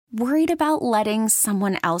Worried about letting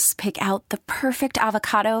someone else pick out the perfect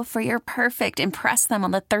avocado for your perfect impress them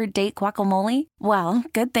on the third date guacamole? Well,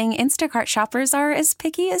 good thing Instacart shoppers are as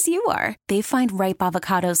picky as you are. They find ripe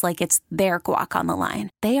avocados like it's their guac on the line.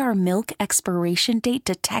 They are milk expiration date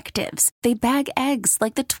detectives. They bag eggs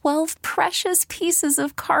like the 12 precious pieces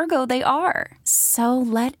of cargo they are. So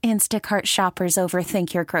let Instacart shoppers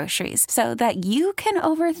overthink your groceries so that you can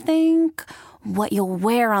overthink what you'll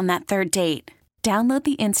wear on that third date. Download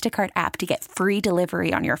the Instacart app to get free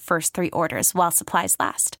delivery on your first 3 orders while supplies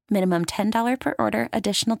last. Minimum $10 per order.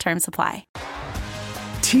 Additional terms apply.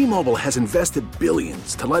 T-Mobile has invested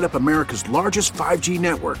billions to light up America's largest 5G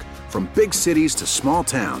network, from big cities to small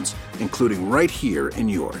towns, including right here in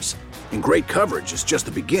yours. And great coverage is just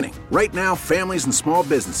the beginning. Right now, families and small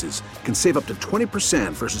businesses can save up to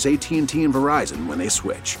 20% versus AT&T and Verizon when they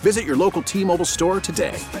switch. Visit your local T-Mobile store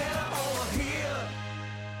today.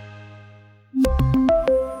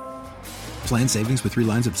 Plan savings with 3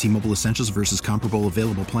 lines of T-Mobile Essentials versus comparable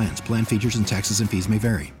available plans. Plan features and taxes and fees may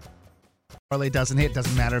vary. Parlay doesn't hit.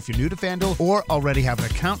 Doesn't matter if you're new to FanDuel or already have an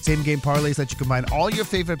account. Same game parlays let you combine all your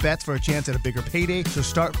favorite bets for a chance at a bigger payday. So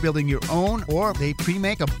start building your own, or they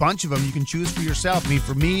pre-make a bunch of them you can choose for yourself. I mean,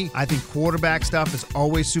 for me, I think quarterback stuff is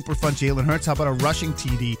always super fun. Jalen Hurts, how about a rushing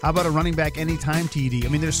TD? How about a running back anytime TD? I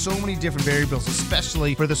mean, there's so many different variables,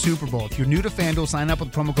 especially for the Super Bowl. If you're new to FanDuel, sign up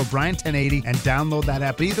with promo code Brian1080 and download that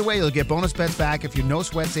app. But either way, you'll get bonus bets back if your no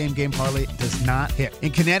sweat same game parlay does not hit.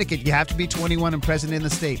 In Connecticut, you have to be 21 and present in the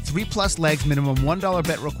state. 3+ legs, minimum $1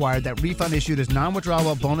 bet required. That refund issued as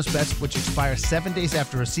non-withdrawable bonus bets, which expire 7 days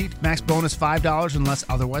after receipt. Max bonus $5 unless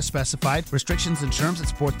otherwise specified. Restrictions and terms at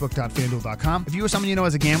sportsbook.fanduel.com. If you or someone you know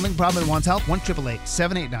has a gambling problem and wants help,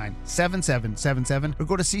 1-888-789-7777 or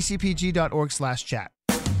go to ccpg.org/chat.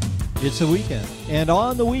 It's a weekend, and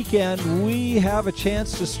on the weekend, we have a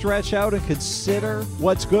chance to stretch out and consider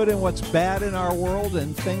what's good and what's bad in our world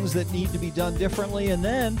and things that need to be done differently. And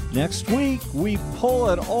then next week, we pull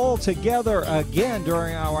it all together again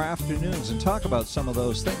during our afternoons and talk about some of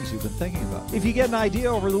those things you've been thinking about. If you get an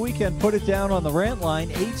idea over the weekend, put it down on the rant line,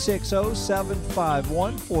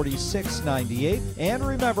 860-751-4698. And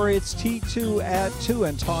remember, it's T2 at 2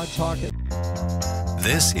 and Talk It.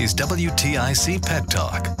 This is WTIC Pet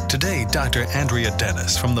Talk. Today, Dr. Andrea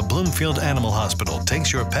Dennis from the Bloomfield Animal Hospital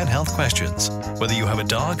takes your pet health questions. Whether you have a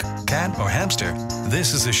dog, cat, or hamster,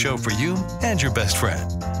 this is the show for you and your best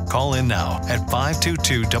friend. Call in now at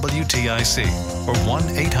 522-WTIC or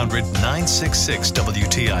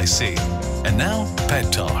 1-800-966-WTIC. And now,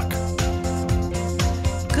 Pet Talk.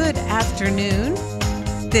 Good afternoon.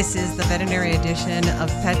 This is the veterinary edition of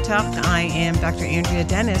Pet Talk. I am Dr. Andrea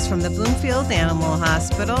Dennis from the Bloomfield Animal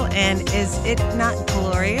Hospital. And is it not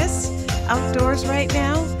glorious outdoors right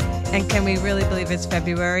now? And can we really believe it's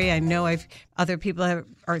February? I know other people are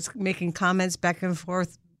making comments back and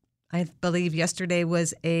forth. I believe yesterday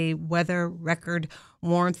was a weather record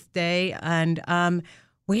warmth day, and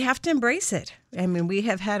we have to embrace it. I mean, we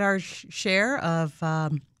have had our share of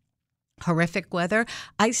horrific weather.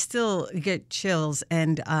 I still get chills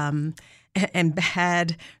and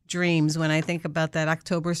bad dreams when I think about that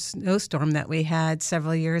October snowstorm that we had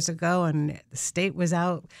several years ago, and the state was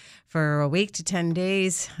out for a week to 10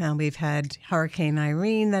 days. We've had Hurricane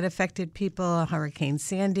Irene that affected people, Hurricane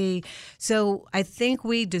Sandy. So I think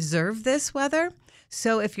we deserve this weather.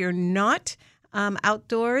 So if you're not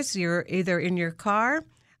outdoors, you're either in your car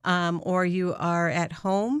or you are at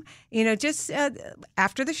home, just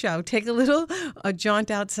after the show, take a jaunt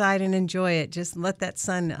outside and enjoy it. Just let that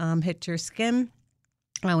sun hit your skin.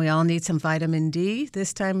 We all need some vitamin D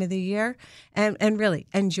this time of the year, and really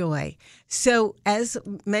enjoy. So as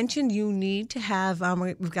mentioned, you need to have,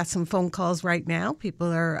 we've got some phone calls right now.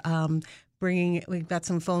 People are we've got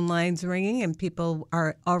some phone lines ringing, and people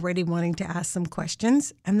are already wanting to ask some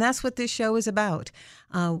questions. And that's what this show is about.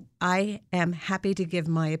 I am happy to give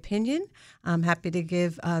my opinion. I'm happy to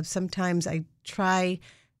give, sometimes I try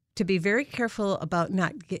to be very careful about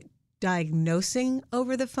not diagnosing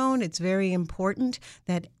over the phone. It's very important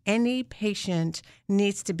that any patient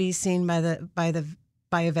needs to be seen by a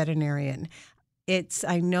veterinarian.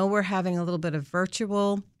 I know we're having a little bit of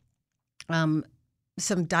virtual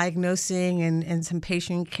some diagnosing and some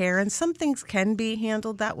patient care, and some things can be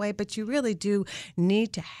handled that way, but you really do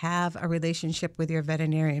need to have a relationship with your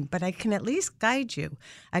veterinarian. But I can at least guide you.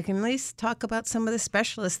 I can at least talk about some of the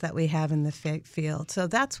specialists that we have in the field. So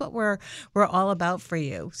that's what we're all about for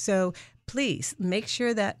you. So please make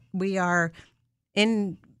sure that we are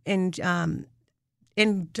in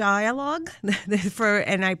in dialogue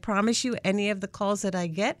and I promise you any of the calls that I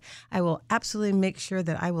get, I will absolutely make sure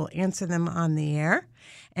that I will answer them on the air.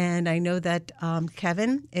 And I know that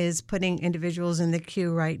Kevin is putting individuals in the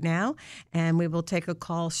queue right now, and we will take a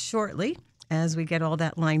call shortly as we get all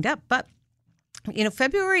that lined up. But,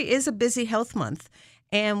 February is a busy health month,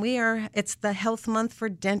 and it's the health month for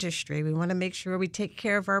dentistry. We want to make sure we take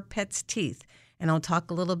care of our pets' teeth, and I'll talk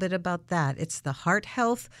a little bit about that. It's the heart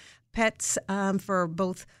health pets for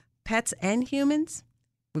both pets and humans.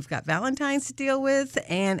 We've got Valentine's to deal with,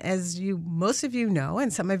 and as most of you know,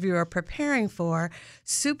 and some of you are preparing for,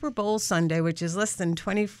 Super Bowl Sunday, which is less than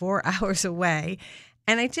 24 hours away.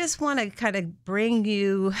 And I just want to kind of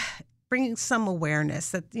bring some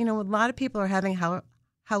awareness that, a lot of people are having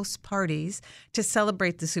house parties to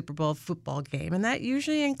celebrate the Super Bowl football game. And that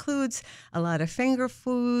usually includes a lot of finger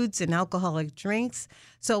foods and alcoholic drinks.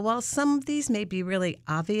 So while some of these may be really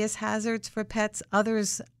obvious hazards for pets,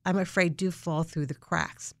 others, I'm afraid, do fall through the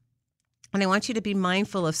cracks. And I want you to be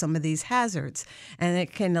mindful of some of these hazards. And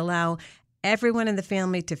it can allow everyone in the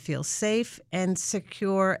family to feel safe and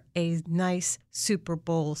secure a nice Super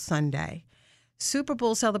Bowl Sunday. Super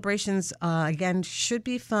Bowl celebrations, again, should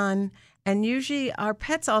be fun. And usually our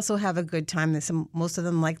pets also have a good time. Most of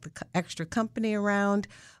them like the extra company around.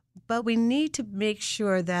 But we need to make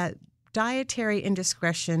sure that dietary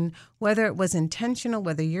indiscretion, whether it was intentional,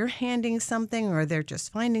 whether you're handing something or they're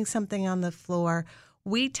just finding something on the floor,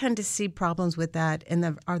 we tend to see problems with that in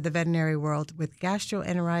the veterinary world with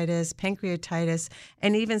gastroenteritis, pancreatitis,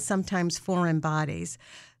 and even sometimes foreign bodies.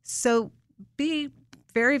 So be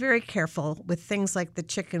very, very careful with things like the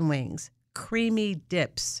chicken wings, creamy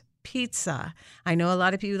dips, pizza. I know a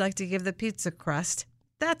lot of people like to give the pizza crust.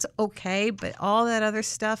 That's okay, but all that other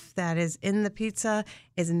stuff that is in the pizza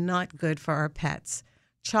is not good for our pets.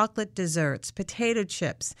 Chocolate desserts, potato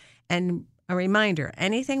chips, and a reminder,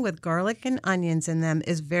 anything with garlic and onions in them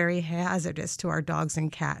is very hazardous to our dogs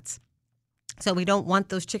and cats. So we don't want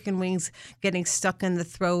those chicken wings getting stuck in the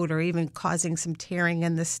throat or even causing some tearing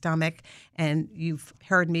in the stomach. And you've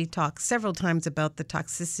heard me talk several times about the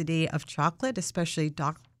toxicity of chocolate, especially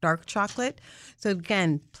dark chocolate. So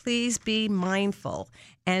again, please be mindful.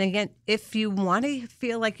 And again, if you want to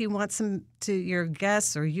feel like you want your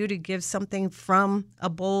guests or you to give something from a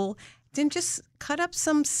bowl, then just cut up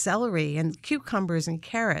some celery and cucumbers and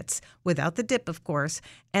carrots without the dip, of course.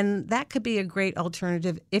 And that could be a great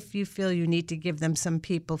alternative if you feel you need to give them some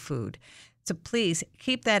people food. So please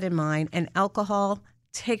keep that in mind. And alcohol,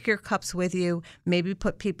 take your cups with you. Maybe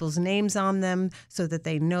put people's names on them so that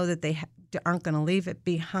they know that they aren't going to leave it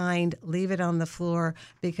behind. Leave it on the floor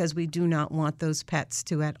because we do not want those pets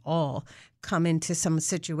to at all come into some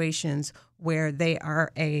situations where they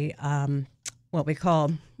are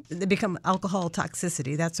they become alcohol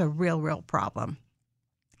toxicity. That's a real problem.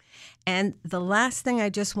 And the last thing I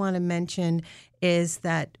just want to mention is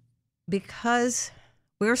that because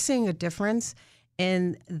we're seeing a difference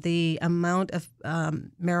in the amount of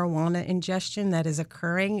marijuana ingestion that is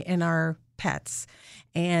occurring in our pets,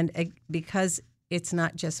 and because it's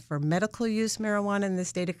not just for medical use marijuana in the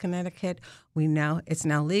state of Connecticut, it's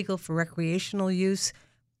now legal for recreational use.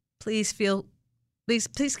 Please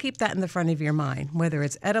keep that in the front of your mind, whether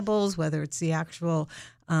it's edibles, whether it's the actual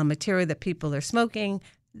material that people are smoking.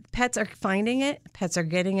 Pets are finding it, pets are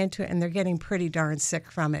getting into it, and they're getting pretty darn sick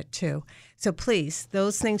from it too. So please,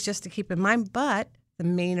 those things just to keep in mind. But the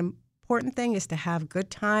main important thing is to have a good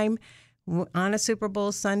time on a Super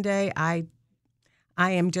Bowl Sunday. I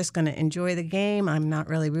am just going to enjoy the game. I'm not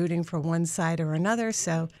really rooting for one side or another.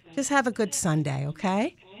 So just have a good Sunday,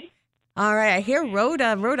 okay? All right, I hear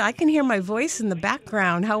Rhoda. Rhoda, I can hear my voice in the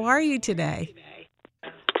background. How are you today?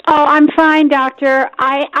 Oh, I'm fine, doctor.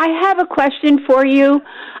 I have a question for you.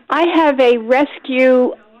 I have a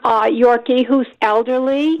rescue Yorkie who's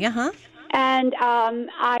elderly. Uh-huh. And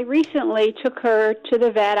I recently took her to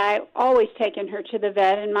the vet. I've always taken her to the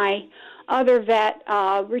vet, and my other vet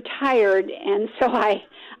retired, and so I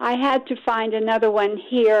had to find another one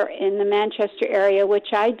here in the Manchester area, which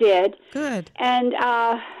I did. Good. And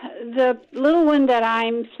the little one that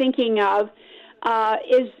I'm thinking of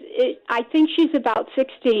I think she's about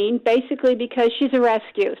 16, basically because she's a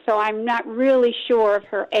rescue, so I'm not really sure of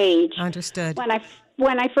her age. Understood.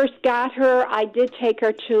 When I first got her, I did take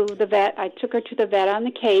her to the vet. I took her to the vet on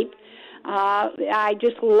the Cape. I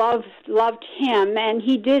just loved him, and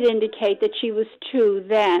he did indicate that she was 2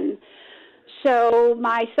 then. So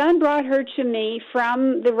my son brought her to me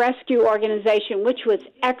from the rescue organization, which was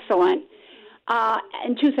excellent.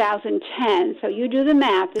 in 2010. So you do the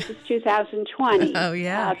math. This is 2020. Oh,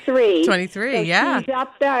 yeah. 23, so yeah. She's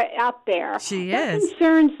up there. She what is. What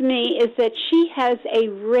concerns me is that she has a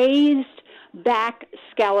raised back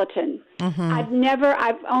skeleton.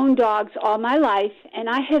 I've owned dogs all my life, and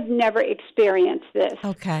I have never experienced this.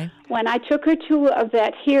 Okay. When I took her to a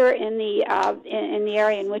vet here in the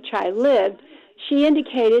area in which I lived, she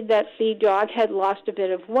indicated that the dog had lost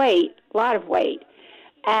a lot of weight,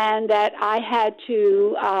 and that I had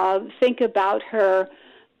to think about her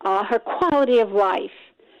quality of life.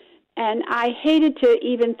 And I hated to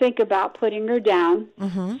even think about putting her down.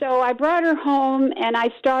 So I brought her home, and I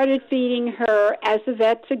started feeding her, as the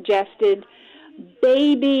vet suggested,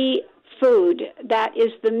 baby food. That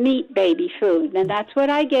is the meat baby food, and that's what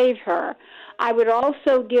I gave her. I would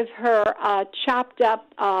also give her chopped up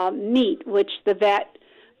meat, which the vet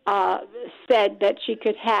said that she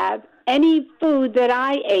could have. Any food that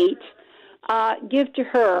I ate, give to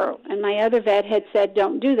her. And my other vet had said,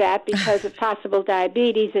 don't do that because of possible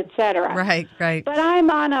diabetes, etc. Right. But I'm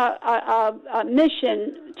on a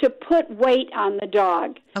mission to put weight on the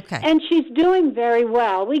dog. Okay. And she's doing very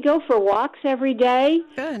well. We go for walks every day.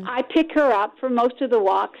 Good. I pick her up for most of the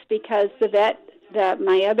walks because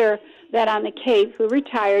my other vet on the Cape who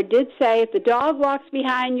retired did say, if the dog walks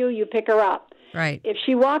behind you, you pick her up. Right. If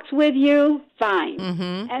she walks with you, fine.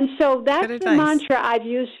 And so that's the mantra I've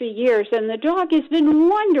used for years. And the dog has been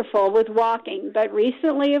wonderful with walking. But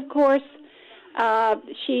recently, of course,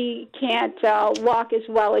 she can't walk as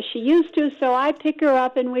well as she used to. So I pick her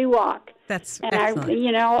up and we walk. That's and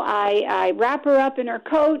excellent. I wrap her up in her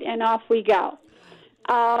coat and off we go.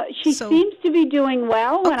 She seems to be doing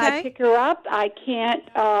well. When I pick her up, I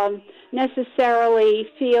can't necessarily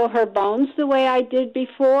feel her bones the way I did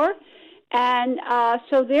before. And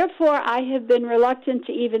so, therefore, I have been reluctant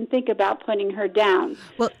to even think about putting her down.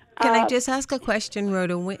 Well, can I just ask a question,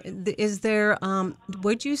 Rhoda? Is there,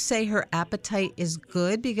 would you say her appetite is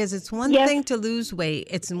good? Because it's one thing to lose weight.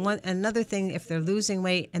 It's another thing if they're losing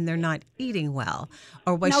weight and they're not eating well.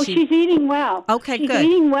 Or she's eating well. Okay, she's good.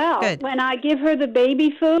 She's eating well. Good. When I give her the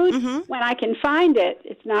baby food, when I can find it,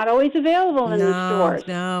 it's not always available in the stores.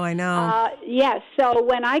 No, I know. Yes, so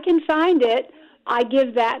when I can find it, I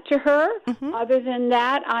give that to her. Other than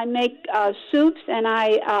that, I make soups, and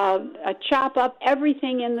I chop up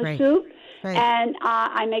everything in the soup, and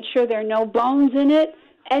I make sure there are no bones in it,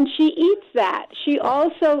 and she eats that. She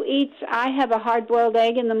also eats, I have a hard-boiled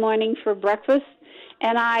egg in the morning for breakfast,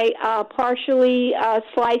 and I partially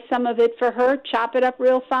slice some of it for her, chop it up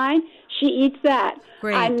real fine. She eats that.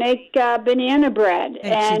 Great. I make banana bread,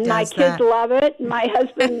 and my kids love it. My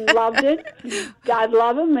husband loved it. God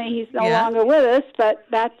love him. He's no longer with us, but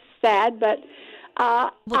that's sad. But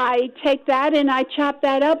I take that and I chop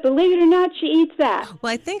that up. Believe it or not, she eats that.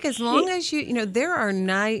 Well, I think as long as there are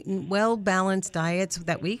well-balanced diets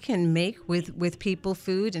that we can make with people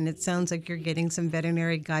food, and it sounds like you're getting some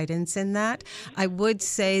veterinary guidance in that. I would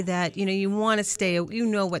say that, you want to stay,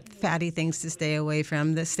 what fatty things to stay away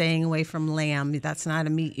from, staying away from lamb. That's not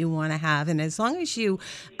a meat you want to have. And as long as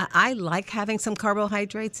I like having some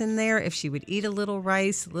carbohydrates in there. If she would eat a little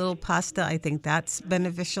rice, a little pasta, I think that's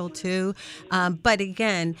beneficial too. But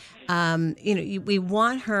again, we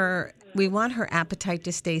want her appetite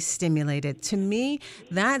to stay stimulated. To me,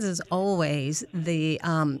 that is always the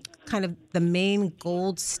kind of the main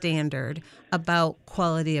gold standard about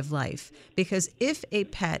quality of life. Because if a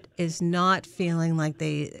pet is not feeling like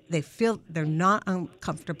they feel they're not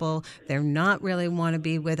uncomfortable, they're not really want to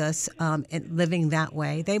be with us and living that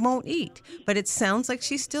way, they won't eat. But it sounds like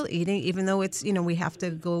she's still eating, even though it's, we have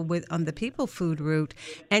to go on the people food route,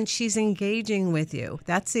 and she's engaging with you.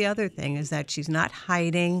 That's the other thing, is that she's not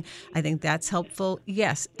hiding. I think that's helpful.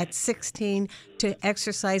 Yes, at 16, to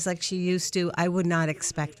exercise like she used to, I would not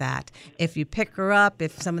expect that. If you pick her up,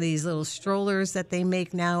 if some of these little strollers that they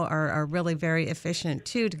make now are really very efficient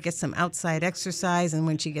too, to get some outside exercise, and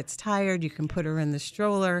when she gets tired, you can put her in the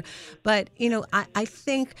stroller. But, I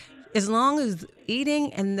think as long as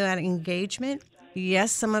eating and that engagement,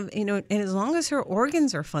 yes, some of, and as long as her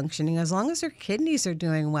organs are functioning, as long as her kidneys are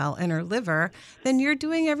doing well and her liver, then you're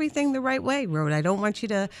doing everything the right way, Rhoda. I don't want you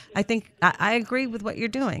to, I agree with what you're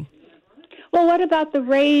doing. Well, what about the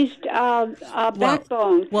raised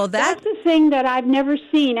backbone? Well, that's the thing that I've never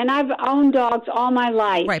seen, and I've owned dogs all my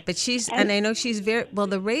life. Right, but and I know she's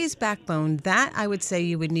the raised backbone, that I would say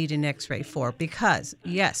you would need an x-ray for, because,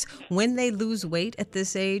 yes, when they lose weight at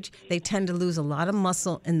this age, they tend to lose a lot of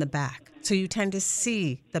muscle in the back. So you tend to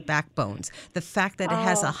see the backbones. The fact that it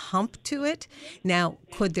has a hump to it. Now,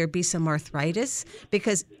 could there be some arthritis?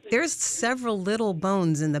 Because there's several little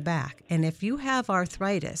bones in the back. And if you have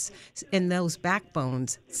arthritis in those back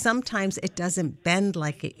bones, sometimes it doesn't bend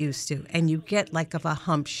like it used to, and you get like of a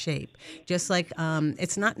hump shape. Just like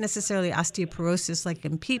it's not necessarily osteoporosis like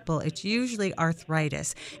in people, it's usually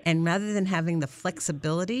arthritis. And rather than having the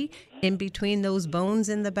flexibility in between those bones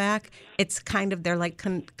in the back, it's kind of, they're like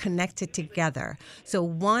connected together. So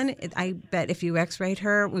one, I bet if you x-rayed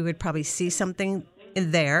her, we would probably see something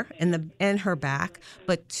there in her back.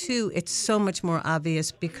 But two, it's so much more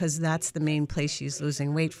obvious because that's the main place she's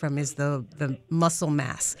losing weight from, is the muscle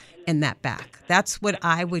mass in that back. That's what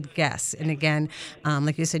I would guess. And again,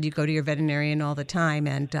 like you said, you go to your veterinarian all the time,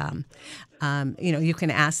 and you can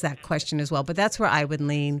ask that question as well. But that's where I would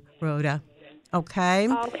lean, Rhoda. Okay.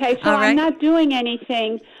 Okay, so I'm not doing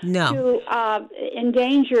anything to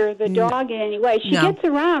endanger the dog in any way. She gets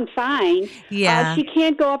around fine. Yeah. She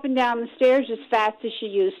can't go up and down the stairs as fast as she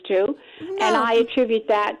used to, and I attribute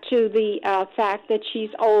that to the fact that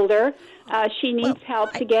she's older. She needs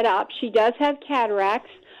help to get up. She does have cataracts.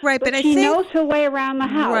 Right, but I she think, knows her way around the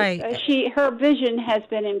house. Right. Her vision has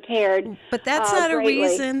been impaired. But that's not greatly. a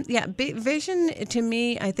reason. Yeah, vision to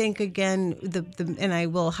me, I think again, and I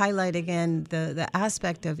will highlight again the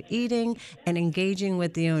aspect of eating and engaging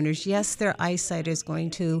with the owners. Yes, their eyesight is going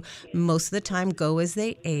to most of the time go as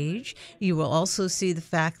they age. You will also see the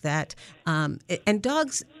fact that and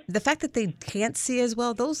dogs, the fact that they can't see as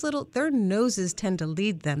well, their noses tend to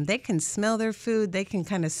lead them. They can smell their food. They can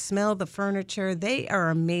kind of smell the furniture. They are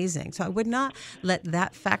amazing. So I would not let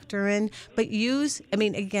that factor in. But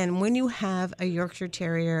again, when you have a Yorkshire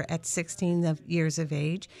Terrier at 16 years of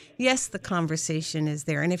age, yes, the conversation is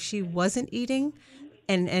there. And if she wasn't eating,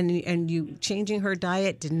 and you changing her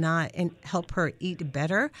diet did not help her eat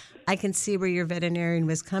better, I can see where your veterinarian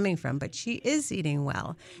was coming from. But she is eating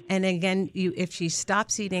well. And again, if she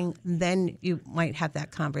stops eating, then you might have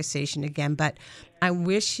that conversation again. But I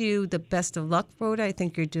wish you the best of luck, Rhoda. I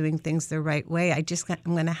think you're doing things the right way. I'm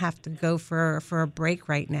going to have to go for a break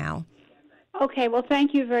right now. Okay. Well,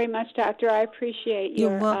 thank you very much, Doctor. I appreciate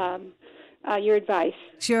your advice.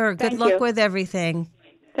 Sure. Good luck with everything.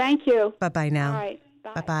 Thank you. Bye-bye now. All right.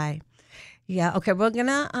 Bye-bye. Yeah, okay, we're going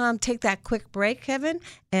to take that quick break, Kevin,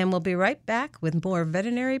 and we'll be right back with more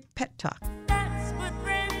Veterinary Pet Talk.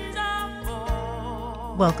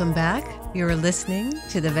 Welcome back. You're listening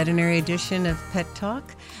to the Veterinary edition of Pet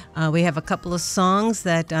Talk. We have a couple of songs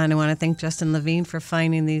that I want to thank Justin Levine for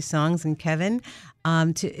finding these songs, and Kevin.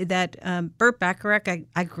 Burt Bacharach,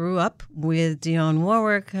 I grew up with Dionne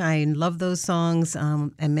Warwick. I love those songs,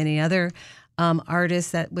 and many other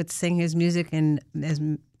artists that would sing his music. And as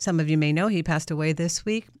some of you may know, he passed away this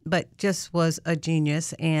week, but just was a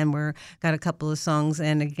genius. And we're got a couple of songs.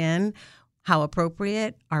 And again, how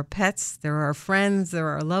appropriate. Our pets, they're our friends, they're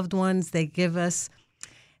our loved ones. They give us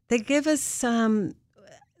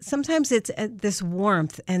sometimes it's this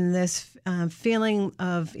warmth and this feeling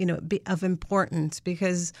of importance,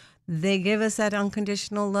 because they give us that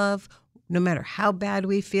unconditional love. No matter how bad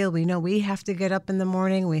we feel, we know we have to get up in the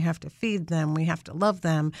morning, we have to feed them, we have to love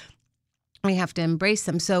them, we have to embrace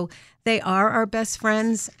them. So they are our best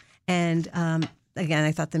friends. And again,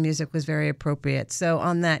 I thought the music was very appropriate. So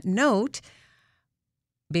on that note,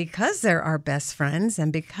 because they're our best friends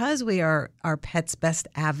and because we are our pets' best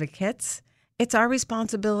advocates, it's our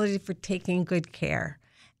responsibility for taking good care.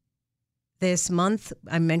 This month,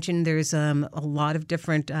 I mentioned there's a lot of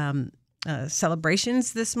different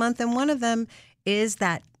celebrations this month, and one of them is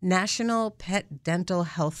that National Pet Dental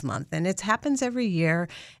Health Month, and it happens every year.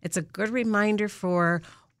 It's a good reminder for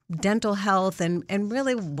dental health, and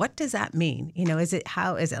really, what does that mean? Is it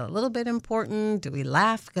a little bit important? Do we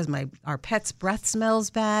laugh because our pet's breath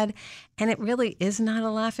smells bad? And it really is not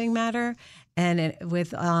a laughing matter. And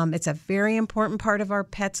it's a very important part of our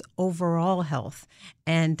pet's overall health.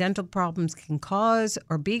 And dental problems can cause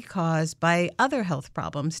or be caused by other health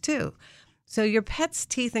problems too. So your pet's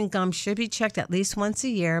teeth and gums should be checked at least once a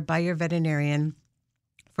year by your veterinarian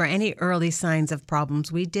for any early signs of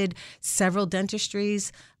problems. We did several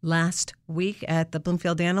dentistries last week at the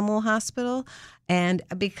Bloomfield Animal Hospital, and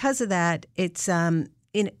because of that, it's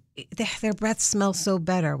their breath smells so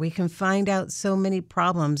better. We can find out so many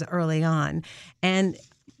problems early on. And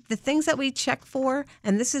the things that we check for,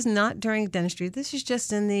 and this is not during dentistry, this is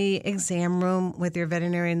just in the exam room with your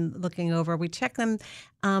veterinarian looking over. We check them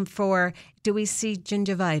for, do we see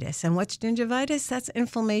gingivitis? And what's gingivitis? That's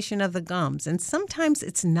inflammation of the gums. And sometimes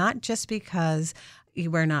it's not just because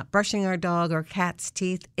we're not brushing our dog or cat's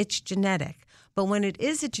teeth, it's genetic. But when it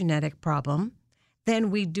is a genetic problem,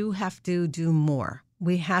 then we do have to do more.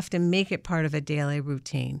 We have to make it part of a daily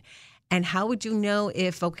routine. And how would you know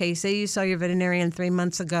if, okay, say you saw your veterinarian 3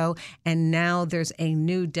 months ago and now there's a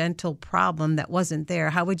new dental problem that wasn't there?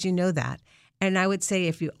 How would you know that? And I would say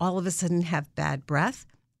if you all of a sudden have bad breath,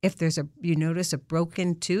 if you notice a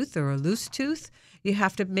broken tooth or a loose tooth, you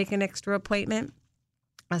have to make an extra appointment.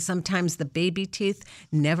 Sometimes the baby teeth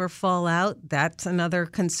never fall out. That's another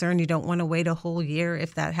concern. You don't want to wait a whole year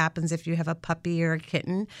if that happens if you have a puppy or a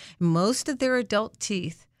kitten. Most of their adult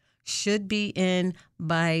teeth should be in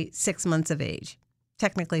by 6 months of age,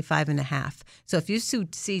 technically 5.5. So if you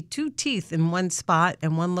see 2 teeth in one spot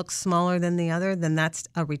and one looks smaller than the other, then that's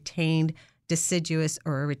a retained deciduous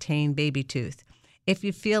or a retained baby tooth. If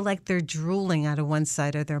you feel like they're drooling out of one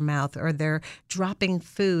side of their mouth or they're dropping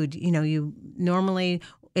food, you normally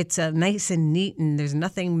it's nice and neat and there's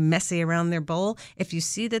nothing messy around their bowl. If you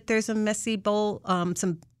see that there's a messy bowl,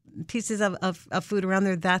 some pieces of food around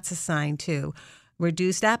there, that's a sign too.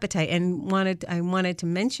 Reduced appetite. And I wanted to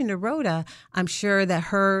mention to Rhoda, I'm sure that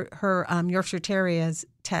her Yorkshire Terrier's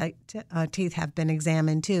teeth have been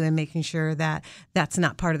examined too, and making sure that that's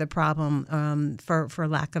not part of the problem for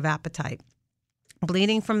lack of appetite.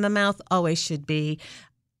 Bleeding from the mouth always should be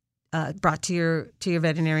brought to your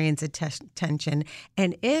veterinarian's attention.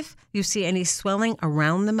 And if you see any swelling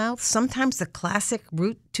around the mouth, sometimes the classic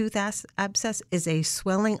root tooth abscess is a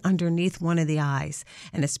swelling underneath one of the eyes,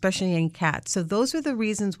 and especially in cats. So those are the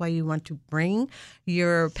reasons why you want to bring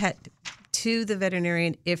your pet to the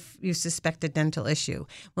veterinarian if you suspect a dental issue.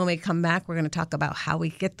 When we come back, we're going to talk about how we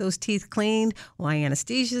get those teeth cleaned, why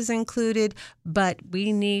anesthesia is included, but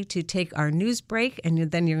we need to take our news break,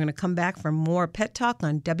 and then you're going to come back for more Pet Talk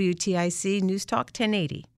on WTIC News Talk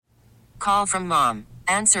 1080. Call from mom.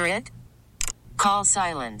 Answer it. Call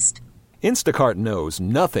silenced. Instacart knows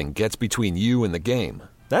nothing gets between you and the game.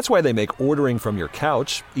 That's why they make ordering from your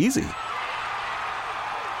couch easy.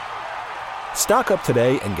 Stock up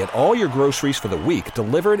today and get all your groceries for the week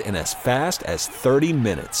delivered in as fast as 30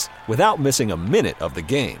 minutes without missing a minute of the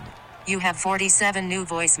game. You have 47 new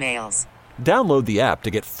voicemails. Download the app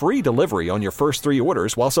to get free delivery on your first 3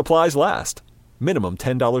 orders while supplies last. Minimum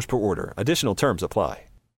 $10 per order. Additional terms apply.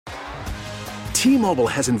 T-Mobile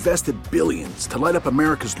has invested billions to light up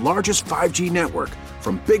America's largest 5G network,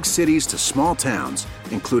 from big cities to small towns,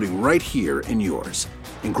 including right here in yours.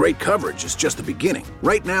 And great coverage is just the beginning.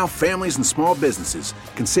 Right now, families and small businesses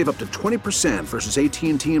can save up to 20% versus AT&T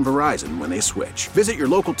and Verizon when they switch. Visit your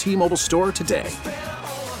local T-Mobile store today.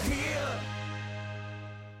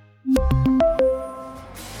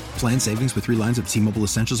 Plan savings with 3 lines of T-Mobile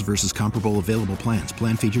Essentials versus comparable available plans.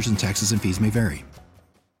 Plan features and taxes and fees may vary.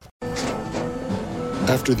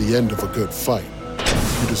 After the end of a good fight,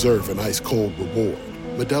 you deserve an ice-cold reward.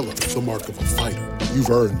 Modelo is the mark of a fighter. You've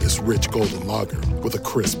earned this rich golden lager with a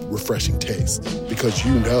crisp, refreshing taste. Because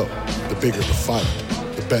you know, the bigger the fight,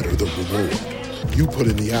 the better the reward. You put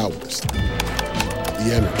in the hours,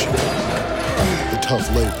 the energy, the tough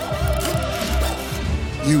labor.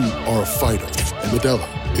 You are a fighter, and Modelo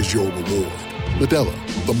is your reward. Modelo,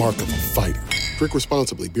 the mark of a fighter. Drink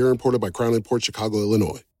responsibly. Beer imported by Crown Imports, Chicago,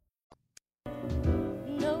 Illinois.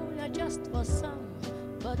 No, not just for some,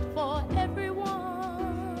 but for everyone.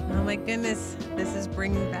 Oh my goodness, this is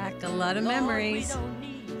bringing back a lot of memories.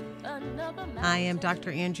 I am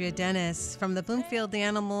Dr. Andrea Dennis from the Bloomfield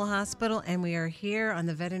Animal Hospital, and we are here on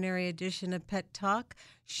the veterinary edition of Pet Talk,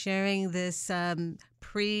 sharing this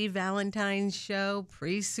pre-Valentine's show,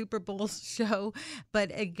 pre-Super Bowl show.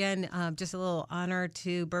 But again, just a little honor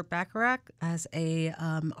to Burt Bacharach as a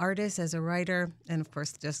artist, as a writer, and of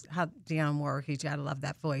course, just how Dionne Warwick, you gotta love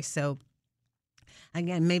that voice. So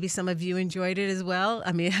again, maybe some of you enjoyed it as well.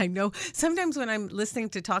 I mean, I know sometimes when I'm listening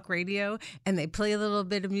to talk radio and they play a little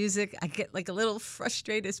bit of music, I get like a little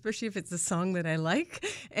frustrated, especially if it's a song that I like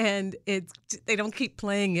and they don't keep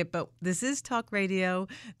playing it. But this is talk radio.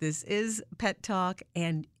 This is Pet Talk.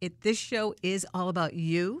 And this show is all about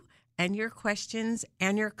you and your questions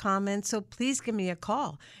and your comments. So please give me a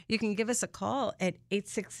call. You can give us a call at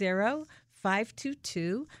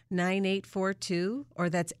 860-522-9842, or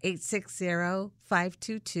that's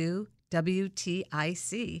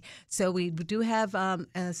 860-522-WTIC. So we do have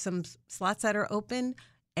some slots that are open.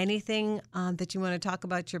 Anything that you want to talk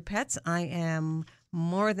about your pets, I am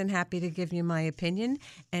more than happy to give you my opinion.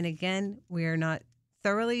 And again, we are not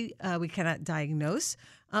thoroughly, we cannot diagnose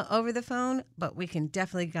over the phone, but we can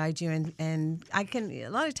definitely guide you. And I can, a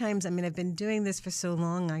lot of times, I mean, I've been doing this for so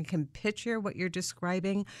long, I can picture what you're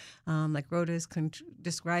describing, like Rhoda is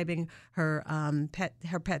describing her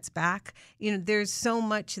pet's back. You know, there's so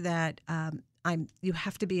much that you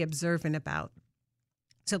have to be observant about.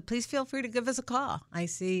 So please feel free to give us a call. I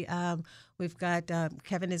see we've got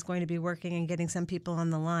Kevin is going to be working and getting some people on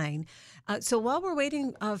the line. So while we're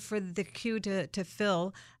waiting for the queue to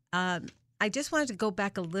fill, I just wanted to go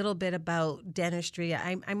back a little bit about dentistry.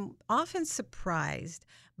 I'm often surprised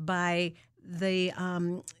by the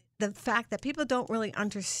fact that people don't really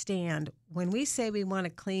understand when we say we want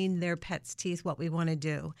to clean their pet's teeth, what we want to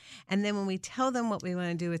do. And then when we tell them what we want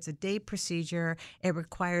to do, it's a day procedure, it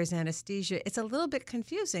requires anesthesia. It's a little bit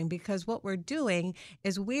confusing because what we're doing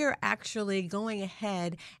is we're actually going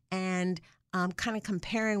ahead and kind of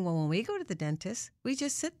comparing when we go to the dentist, we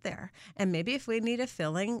just sit there. And maybe if we need a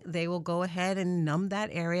filling, they will go ahead and numb that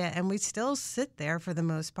area, and we still sit there for the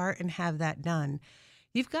most part and have that done.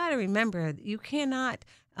 You've got to remember, you cannot,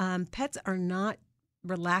 pets are not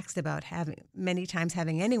relaxed about many times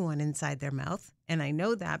having anyone inside their mouth. And I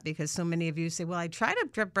know that because so many of you say, well, I try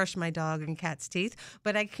to brush my dog and cat's teeth,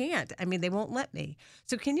 but I can't. I mean, they won't let me.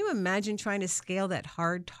 So can you imagine trying to scale that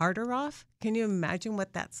hard tartar off? Can you imagine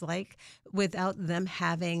what that's like without them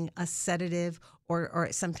having a sedative or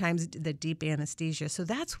sometimes the deep anesthesia? So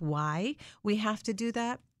that's why we have to do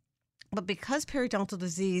that. But because periodontal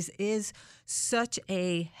disease is such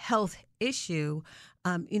a health issue,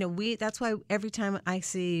 that's why every time I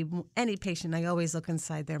see any patient, I always look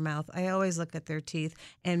inside their mouth. I always look at their teeth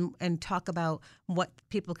and talk about what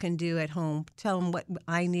people can do at home, tell them what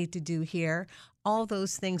I need to do here. All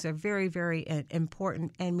those things are very, very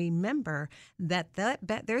important. And remember that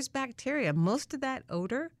there's bacteria. Most of that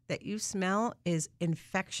odor that you smell is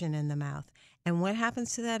infection in the mouth. And what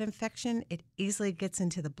happens to that infection? It easily gets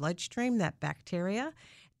into the bloodstream, that bacteria,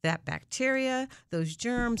 those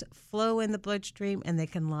germs flow in the bloodstream and they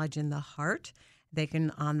can lodge in the heart. They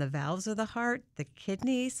can on the valves of the heart, the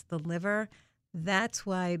kidneys, the liver. That's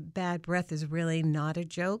why bad breath is really not a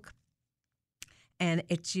joke. And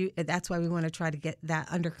that's why we want to try to get that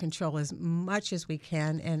under control as much as we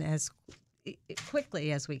can and as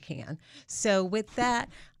quickly as we can. So with that,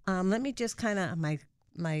 let me just kind of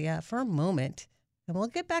for a moment, and we'll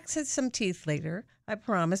get back to some teeth later, I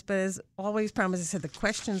promise. But as always promised, I said the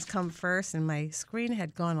questions come first, and my screen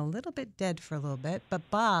had gone a little bit dead for a little bit. But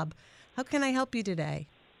Bob, how can I help you today?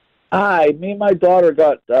 Hi, me and my daughter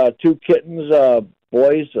got 2 kittens,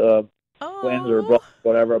 boys, twins or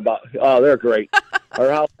whatever. They're great.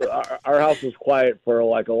 Our house was quiet for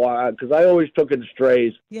like a while because I always took in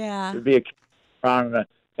strays. Yeah. To be a kid around,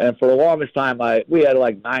 and for the longest time, we had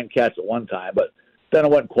like 9 cats at one time, but then it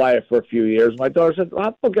went quiet for a few years. My daughter said,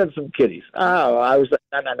 well, "I'll get some kitties." I was like,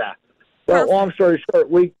 nah. Well, long story short,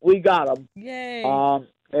 we got them. Yay!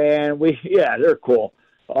 And they're cool.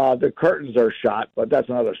 The curtains are shot, but that's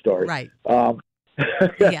another story. Right.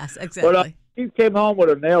 Yes, exactly. But he came home with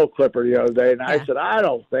a nail clipper the other day, and I said, "I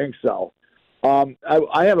don't think so."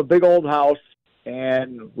 I have a big old house,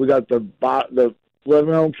 and we got the living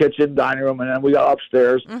room, kitchen, dining room, and then we got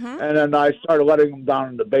upstairs. Mm-hmm. And then I started letting them down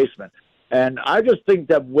in the basement. And I just think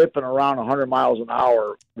that whipping around 100 miles an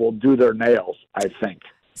hour will do their nails, I think.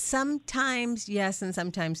 Sometimes yes and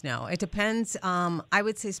sometimes no. It depends. I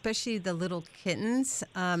would say especially the little kittens.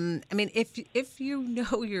 I mean, if you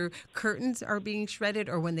know your curtains are being shredded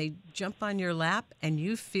or when they jump on your lap and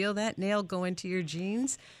you feel that nail go into your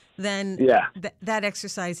jeans, then that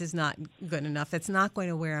exercise is not good enough. It's not going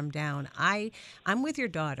to wear them down. I'm with your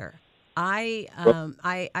daughter. I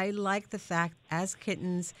like the fact as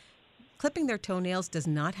kittens, clipping their toenails does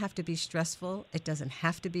not have to be stressful. It doesn't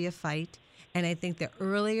have to be a fight. And I think the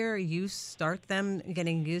earlier you start them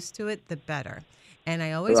getting used to it, the better. And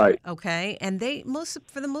I always, okay. And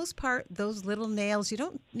for the most part, those little nails, you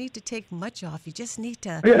don't need to take much off. You just need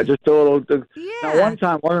to. Yeah, just a little. Now, one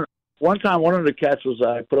time, one of the cats was,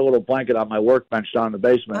 I put a little blanket on my workbench down in the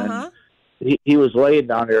basement. Uh-huh. And he was laying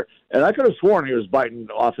down there, and I could have sworn he was biting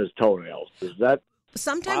off his toenails. Is that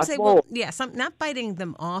sometimes possible? They will, not biting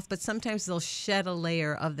them off, but sometimes they'll shed a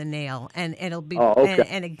layer of the nail, and it'll be,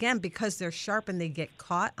 and again, because they're sharp and they get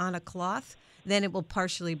caught on a cloth, then it will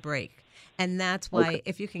partially break. And that's why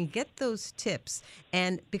if you can get those tips,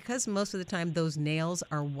 and because most of the time those nails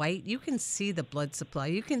are white, you can see the blood supply.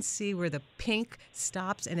 You can see where the pink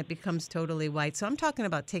stops and it becomes totally white. So I'm talking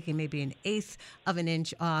about taking maybe 1/8 of an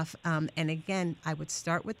inch off. And again, I would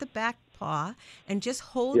start with the back paw and just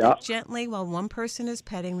hold it gently while one person is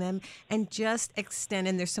petting them and just extend.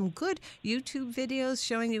 And there's some good YouTube videos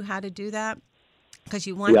showing you how to do that. because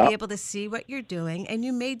you want to be able to see what you're doing, and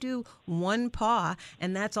you may do one paw,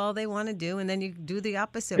 and that's all they want to do, and then you do the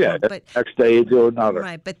opposite one. But next day you do another.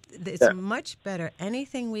 Right, but it's much better.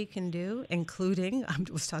 Anything we can do, including, I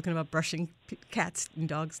was talking about brushing cats' and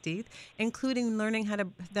dogs' teeth, including learning how to,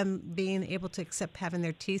 them being able to accept having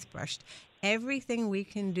their teeth brushed. Everything we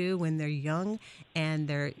can do when they're young and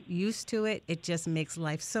they're used to it, it just makes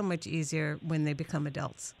life so much easier when they become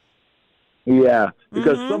adults. Yeah,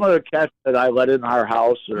 because some of the cats that I let in our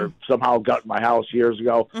house or somehow got in my house years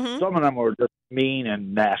ago, some of them were just mean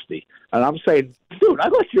and nasty. And I'm saying, dude, I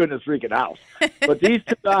let you in this freaking house. But these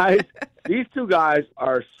two guys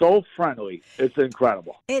are so friendly. It's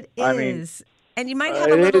incredible. It is. I mean, and you might have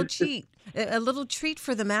a little treat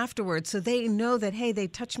for them afterwards, so they know that, hey, they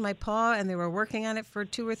touched my paw and they were working on it for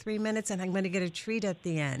 2 or 3 minutes, and I'm going to get a treat at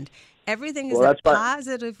the end. Everything is a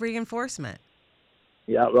positive reinforcement.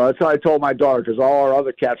 Yeah, well, that's how I told my daughter, because all our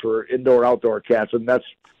other cats were indoor-outdoor cats, and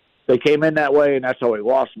they came in that way, and that's how we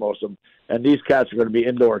lost most of them. And these cats are going to be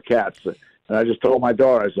indoor cats. And I just told my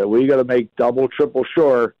daughter, I said, we got to make double, triple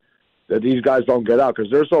sure that these guys don't get out,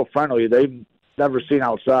 because they're so friendly, they've never seen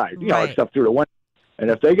outside, except through the window. And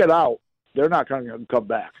if they get out, they're not going to come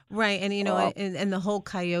back. Right, and and the whole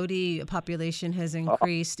coyote population has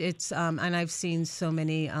increased. It's and I've seen so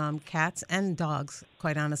many cats and dogs,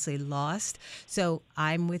 quite honestly, lost. So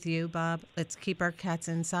I'm with you, Bob. Let's keep our cats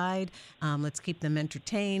inside. Let's keep them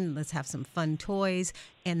entertained. Let's have some fun toys.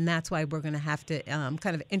 And that's why we're going to have to kind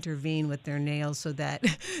of intervene with their nails so that,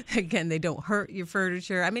 again, they don't hurt your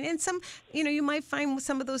furniture. I mean, and some, you might find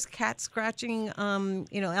some of those cat scratching,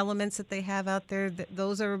 elements that they have out there,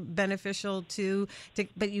 those are beneficial too.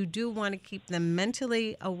 But you do want to keep them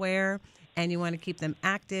mentally aware, and you want to keep them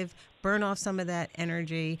active, burn off some of that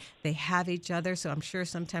energy. They have each other, so I'm sure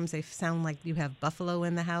sometimes they sound like you have buffalo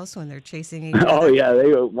in the house when they're chasing each other. Oh, yeah.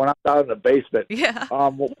 When I'm down in the basement. Yeah.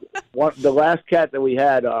 The last cat that we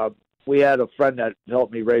had a friend that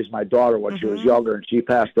helped me raise my daughter when she was younger, and she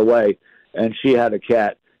passed away, and she had a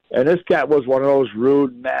cat. And this cat was one of those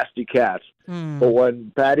rude, nasty cats. But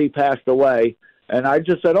when Patty passed away, and I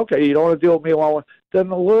just said, okay, you don't want to deal with me alone. Then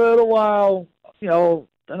a little while, then all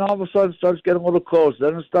of a sudden it starts getting a little closer.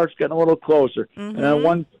 Then it starts getting a little closer. And then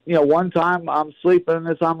one time I'm sleeping and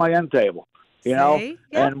it's on my end table, and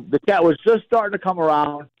the cat was just starting to come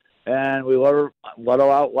around, and we let her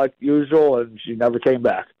out like usual, and she never came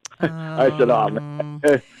back. I said, oh, man.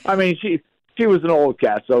 I mean, she was an old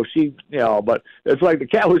cat, so she, but it's like the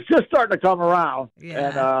cat was just starting to come around,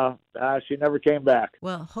 and she never came back.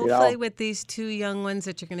 Well, hopefully with these two young ones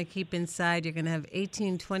that you're going to keep inside, you're going to have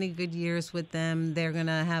 18, 20 good years with them. They're going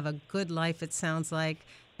to have a good life, it sounds like.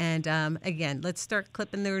 And again, let's start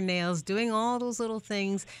clipping their nails, doing all those little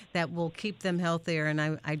things that will keep them healthier. And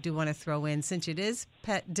I do want to throw in, since it is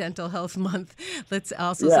Pet Dental Health Month, let's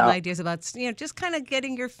also some ideas about, just kind of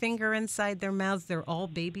getting your finger inside their mouths. They're all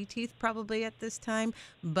baby teeth probably at this time,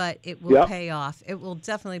 but it will pay off. It will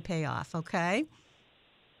definitely pay off, okay?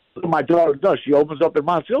 My daughter does. She opens up her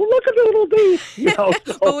mouth. She goes, look at the little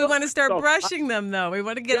teeth. But we want to start brushing them, though. We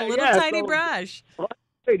want to get a little tiny brush.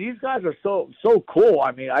 Hey, these guys are so cool.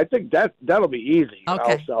 I mean, I think that'll be easy.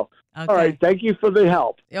 Okay. So, all right. Thank you for the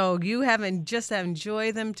help. Oh, you haven't just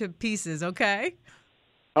enjoy them to pieces. Okay.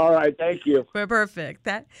 All right. Thank you. We're perfect.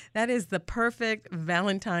 That is the perfect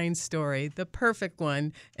Valentine's story, the perfect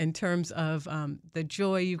one in terms of the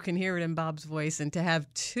joy. You can hear it in Bob's voice, and to have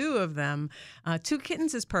two of them, two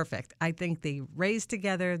kittens is perfect. I think they raise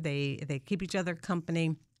together. They keep each other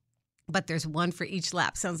company. But there's one for each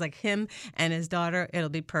lap. Sounds like him and his daughter. It'll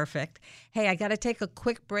be perfect. Hey, I got to take a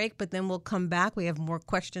quick break, but then we'll come back. We have more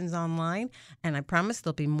questions online, and I promise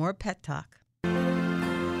there'll be more pet talk.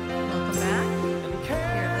 Welcome back.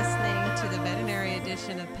 You're listening to the veterinary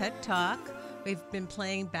edition of Pet Talk. We've been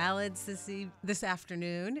playing ballads this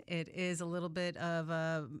afternoon. It is a little bit of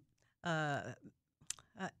a...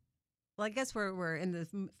 Well, I guess we're in the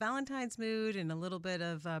Valentine's mood and a little bit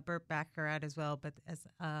of Burt Bacharach as well. But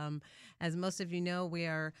as most of you know, we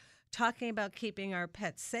are talking about keeping our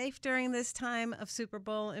pets safe during this time of Super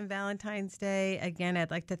Bowl and Valentine's Day. Again,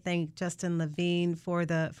 I'd like to thank Justin Levine for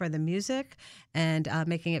the music and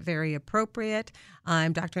making it very appropriate.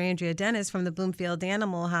 I'm Dr. Andrea Dennis from the Bloomfield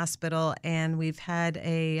Animal Hospital, and we've had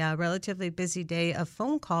a relatively busy day of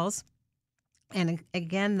phone calls. And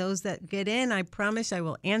again, those that get in, I promise I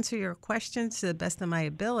will answer your questions to the best of my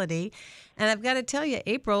ability. And I've got to tell you,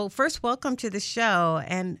 April, first, welcome to the show.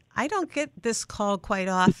 And I don't get this call quite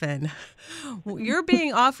often. You're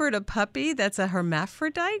being offered a puppy that's a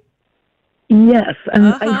hermaphrodite? Yes.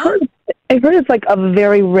 And I heard it's like a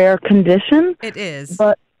very rare condition. It is.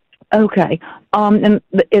 But Okay. And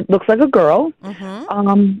it looks like a girl.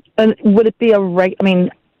 And would it be I mean,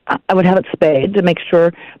 I would have it spayed to make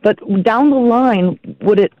sure. But down the line,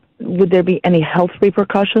 would there be any health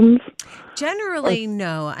repercussions? Generally,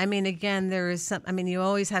 no. I mean, again, there is some. I mean, you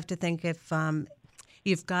always have to think if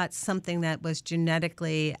you've got something that was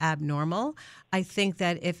genetically abnormal. I think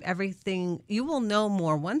that if everything, you will know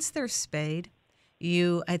more once they're spayed.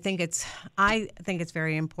 I think it's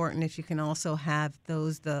very important if you can also have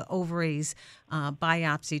the ovaries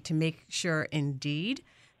biopsy to make sure indeed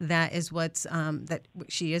that is what's that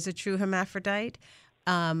she is a true hermaphrodite.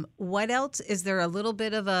 What else? Is there a little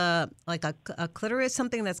bit of a clitoris,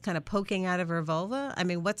 something that's kind of poking out of her vulva? I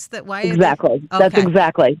mean, what's that? Why? Exactly. That's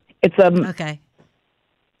exactly. It's okay.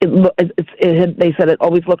 They said it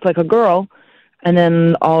always looked like a girl, and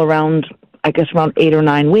then all around, I guess around 8 or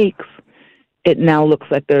 9 weeks, it now looks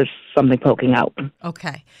like there's something poking out.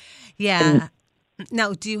 Okay. Yeah.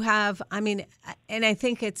 Now, do you have, I mean, and I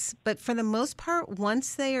think but for the most part,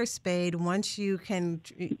 once they are spayed, once you can,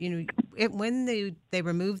 when they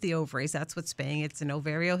remove the ovaries, that's what's spaying. It's an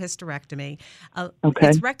ovariohysterectomy.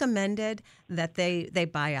 It's recommended that they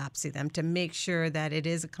biopsy them to make sure that it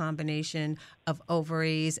is a combination of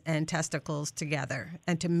ovaries and testicles together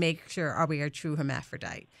and to make sure, are we a true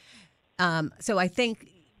hermaphrodite? So I think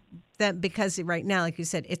that because right now, like you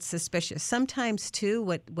said, it's suspicious. Sometimes too,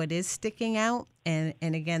 what is sticking out, and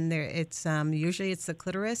again, it's usually it's the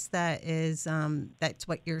clitoris that is that's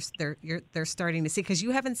what they're starting to see, because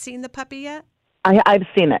you haven't seen the puppy yet. I've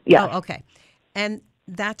seen it. Yeah. Oh, okay, and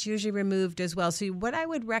that's usually removed as well. So what I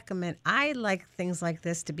would recommend, I like things like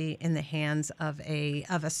this to be in the hands of a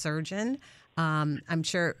surgeon. I'm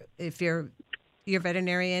sure if you're your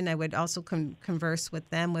veterinarian, I would also converse with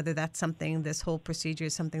them whether that's something, this whole procedure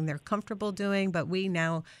is something they're comfortable doing. But we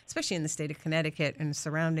now, especially in the state of Connecticut and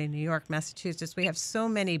surrounding New York, Massachusetts, we have so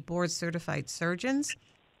many board certified surgeons.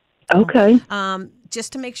 Okay.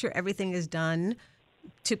 Just to make sure everything is done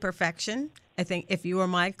to perfection. I think if you were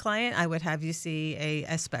my client, I would have you see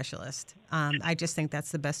a specialist. I just think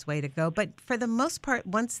that's the best way to go. But for the most part,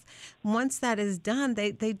 once that is done,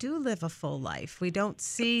 they do live a full life. We don't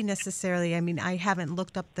see necessarily, I mean, I haven't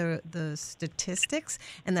looked up the statistics,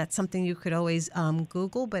 and that's something you could always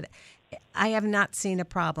Google, but I have not seen a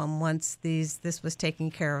problem once this was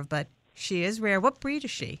taken care of. But she is rare. What breed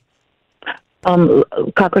is she?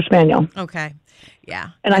 Cocker Spaniel. Okay. Yeah.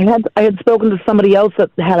 And I had spoken to somebody else that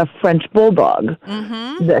had a French Bulldog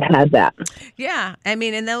that had that. Yeah. I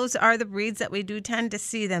mean, and those are the breeds that we do tend to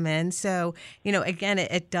see them in. So, again,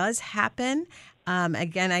 it does happen.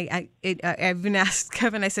 Again, I even asked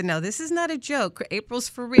Kevin, I said, no, this is not a joke. April's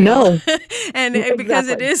for real. No. And because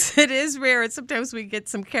it is rare. And sometimes we get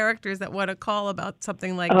some characters that want to call about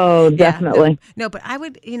something like, oh, definitely. No, but I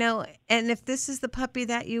would, and if this is the puppy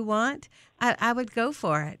that you want, I would go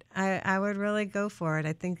for it. I would really go for it.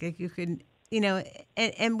 I think if you could,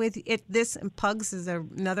 and with it, this and pugs is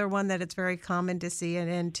another one that it's very common to see it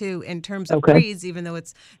in too, in terms of breeds, even though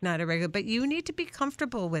it's not a regular. But you need to be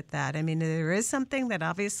comfortable with that. I mean, there is something that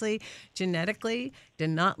obviously genetically did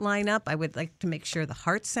not line up. I would like to make sure the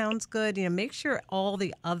heart sounds good. Make sure all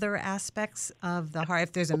the other aspects of the heart.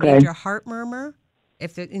 If there's a major heart murmur.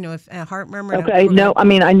 If a heart murmur. Okay, no, I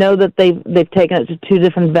mean, I know that they've taken it to 2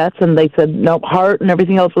 different vets, and they said nope, heart and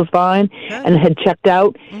everything else was fine, and it had checked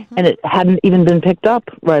out, and it hadn't even been picked up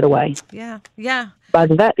right away. Yeah. By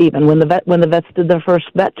the vet, even when the vets did their first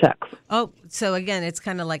vet checks. Oh, so again, it's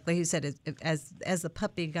kind of like you said, as the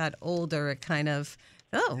puppy got older, it kind of,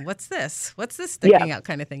 what's this? What's this sticking out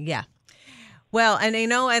kind of thing? Yeah. Well,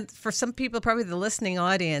 and for some people, probably the listening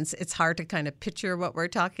audience, it's hard to kind of picture what we're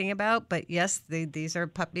talking about. But yes, these are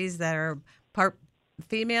puppies that are part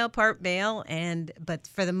female, part male, but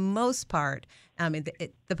for the most part, I mean,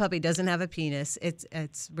 the puppy doesn't have a penis.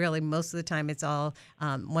 It's really most of the time it's all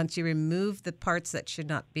once you remove the parts that should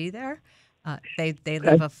not be there, they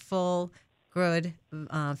live a full, good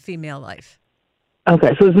female life. Okay,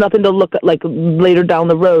 so there's nothing to look at like later down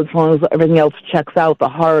the road as long as everything else checks out, the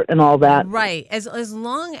heart and all that. Right. As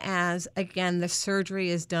long as, again, the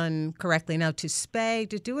surgery is done correctly. Now, to spay,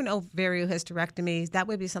 to do an ovariohysterectomy, that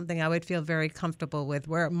would be something I would feel very comfortable with.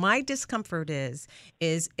 Where my discomfort is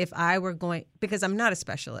if I were going, because I'm not a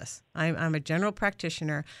specialist. I'm a general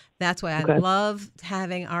practitioner. That's why I love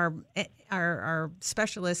having our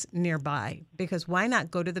specialists nearby, because why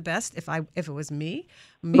not go to the best? If it was me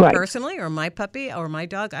personally, or my puppy or my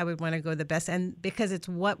dog, I would want to go the best, and because it's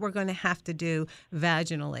what we're going to have to do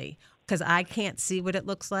vaginally, because I can't see what it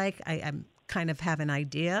looks like. I'm kind of have an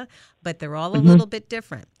idea, but they're all a little bit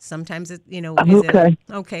different. Sometimes it,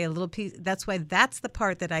 a little piece. That's why that's the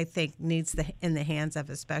part that I think needs in the hands of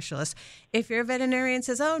a specialist. If your veterinarian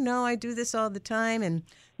says, "Oh no, I do this all the time and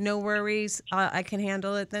no worries, I can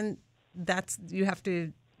handle it," then you have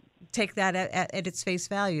to take that at its face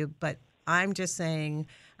value. But I'm just saying,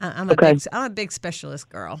 I'm a big specialist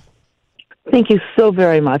girl. Thank you so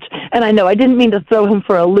very much. And I know I didn't mean to throw him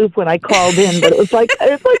for a loop when I called in, but it's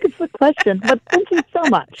a question. But thank you so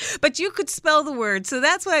much. But you could spell the word, so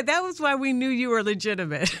that was why we knew you were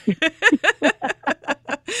legitimate.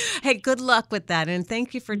 Hey, good luck with that, and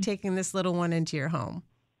thank you for taking this little one into your home.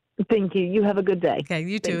 Thank you. You have a good day. Okay,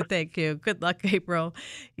 you too. Thank you. Good luck, April.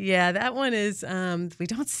 Yeah, that one is, we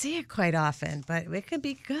don't see it quite often, but it could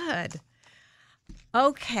be good.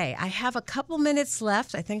 Okay, I have a couple minutes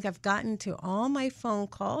left. I think I've gotten to all my phone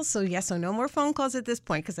calls. So no more phone calls at this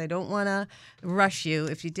point because I don't want to rush you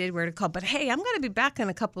if you did where to call. But hey, I'm going to be back in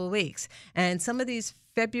a couple of weeks. And some of these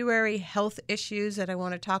February health issues that I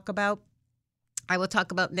want to talk about, I will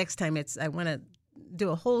talk about next time. I want to do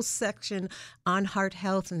a whole section on heart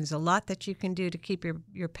health, and there's a lot that you can do to keep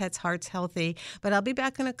your pet's hearts healthy. But I'll be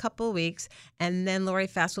back in a couple of weeks, and then Lori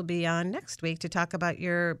Fast will be on next week to talk about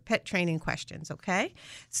your pet training questions, okay?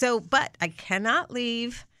 But I cannot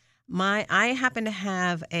leave I happen to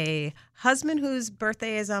have a husband whose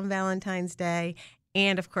birthday is on Valentine's Day,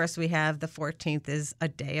 and of course we have the 14th is a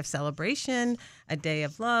day of celebration, a day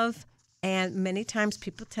of love, and many times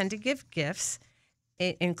people tend to give gifts,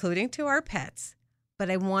 including to our pets. But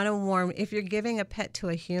I want to warn, if you're giving a pet to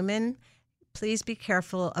a human, please be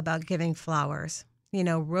careful about giving flowers.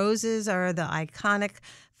 Roses are the iconic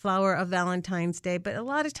flower of Valentine's Day, but a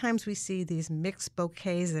lot of times we see these mixed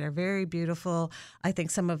bouquets that are very beautiful. I think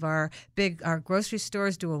some of our grocery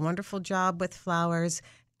stores do a wonderful job with flowers.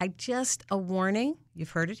 A warning, you've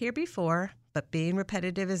heard it here before, but being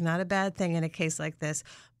repetitive is not a bad thing in a case like this.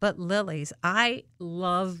 But lilies, I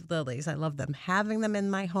love lilies. I love them, having them in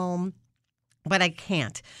my home. But I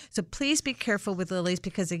can't. So please be careful with lilies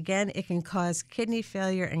because, again, it can cause kidney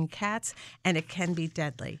failure in cats, and it can be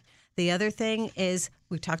deadly. The other thing is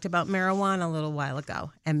we talked about marijuana a little while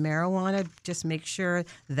ago, and marijuana, just make sure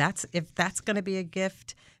if that's going to be a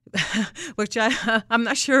gift, which I'm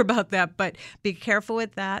not sure about that, but be careful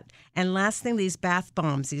with that. And last thing, these bath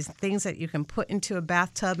bombs, these things that you can put into a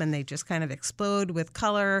bathtub and they just kind of explode with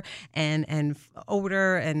color and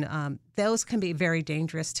odor, and those can be very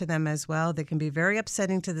dangerous to them as well. They can be very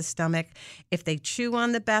upsetting to the stomach if they chew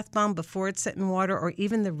on the bath bomb before it's set in water, or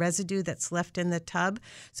even the residue that's left in the tub.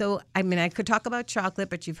 So, I could talk about chocolate,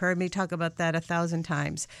 but you've heard me talk about that 1,000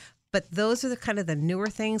 times. But those are the newer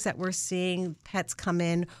things that we're seeing pets come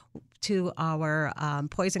in to our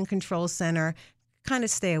poison control center. Kind of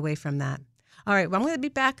stay away from that. All right, well, I'm going to be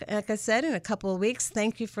back, like I said, in a couple of weeks.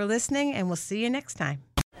 Thank you for listening, and we'll see you next time.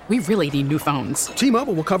 We really need new phones.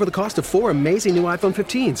 T-Mobile will cover the cost of 4 amazing new iPhone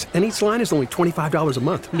 15s, and each line is only $25 a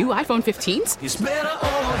month. New iPhone 15s? It's better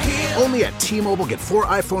over here. Only at T-Mobile, get 4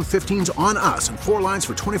 iPhone 15s on us and 4 lines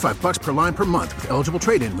for $25 per line per month with eligible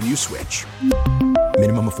trade-in when you switch.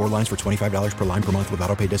 Minimum of 4 lines for $25 per line per month with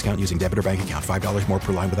autopay discount using debit or bank account. $5 more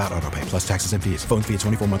per line without autopay, plus taxes and fees. Phone fee at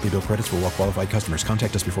 24 monthly bill credits for well-qualified customers.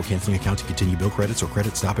 Contact us before canceling account to continue bill credits or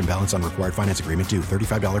credit stop and balance on required finance agreement due.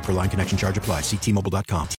 $35 per line connection charge applies. See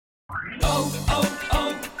T-Mobile.com.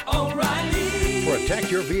 O'Reilly.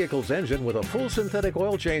 Protect your vehicle's engine with a full synthetic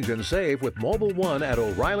oil change and save with Mobil 1 at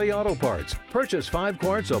O'Reilly Auto Parts. Purchase 5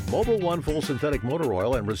 quarts of Mobil 1 full synthetic motor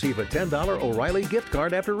oil and receive a $10 O'Reilly gift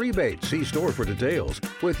card after rebate. See store for details.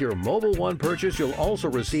 With your Mobil 1 purchase, you'll also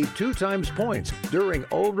receive 2 times points during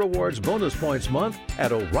O Rewards Bonus Points Month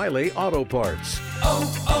at O'Reilly Auto Parts.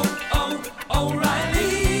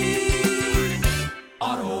 O'Reilly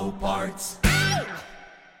Auto Parts.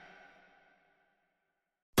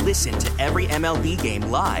 Listen to every MLB game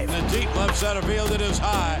live. In the deep left center field, it is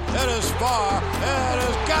high, it is far, it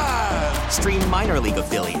is gone. Stream minor league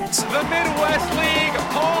affiliates. The Midwest League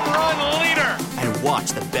home run leader. And watch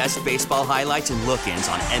the best baseball highlights and look-ins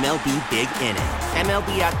on MLB Big Inning.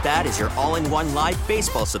 MLB At Bat is your all-in-one live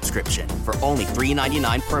baseball subscription for only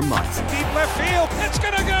 $3.99 per month. Deep left field, it's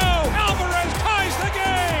gonna go. Alvarez ties the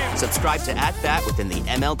game. Subscribe to At Bat within the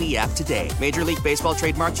MLB app today. Major League Baseball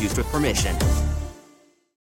trademarks used with permission.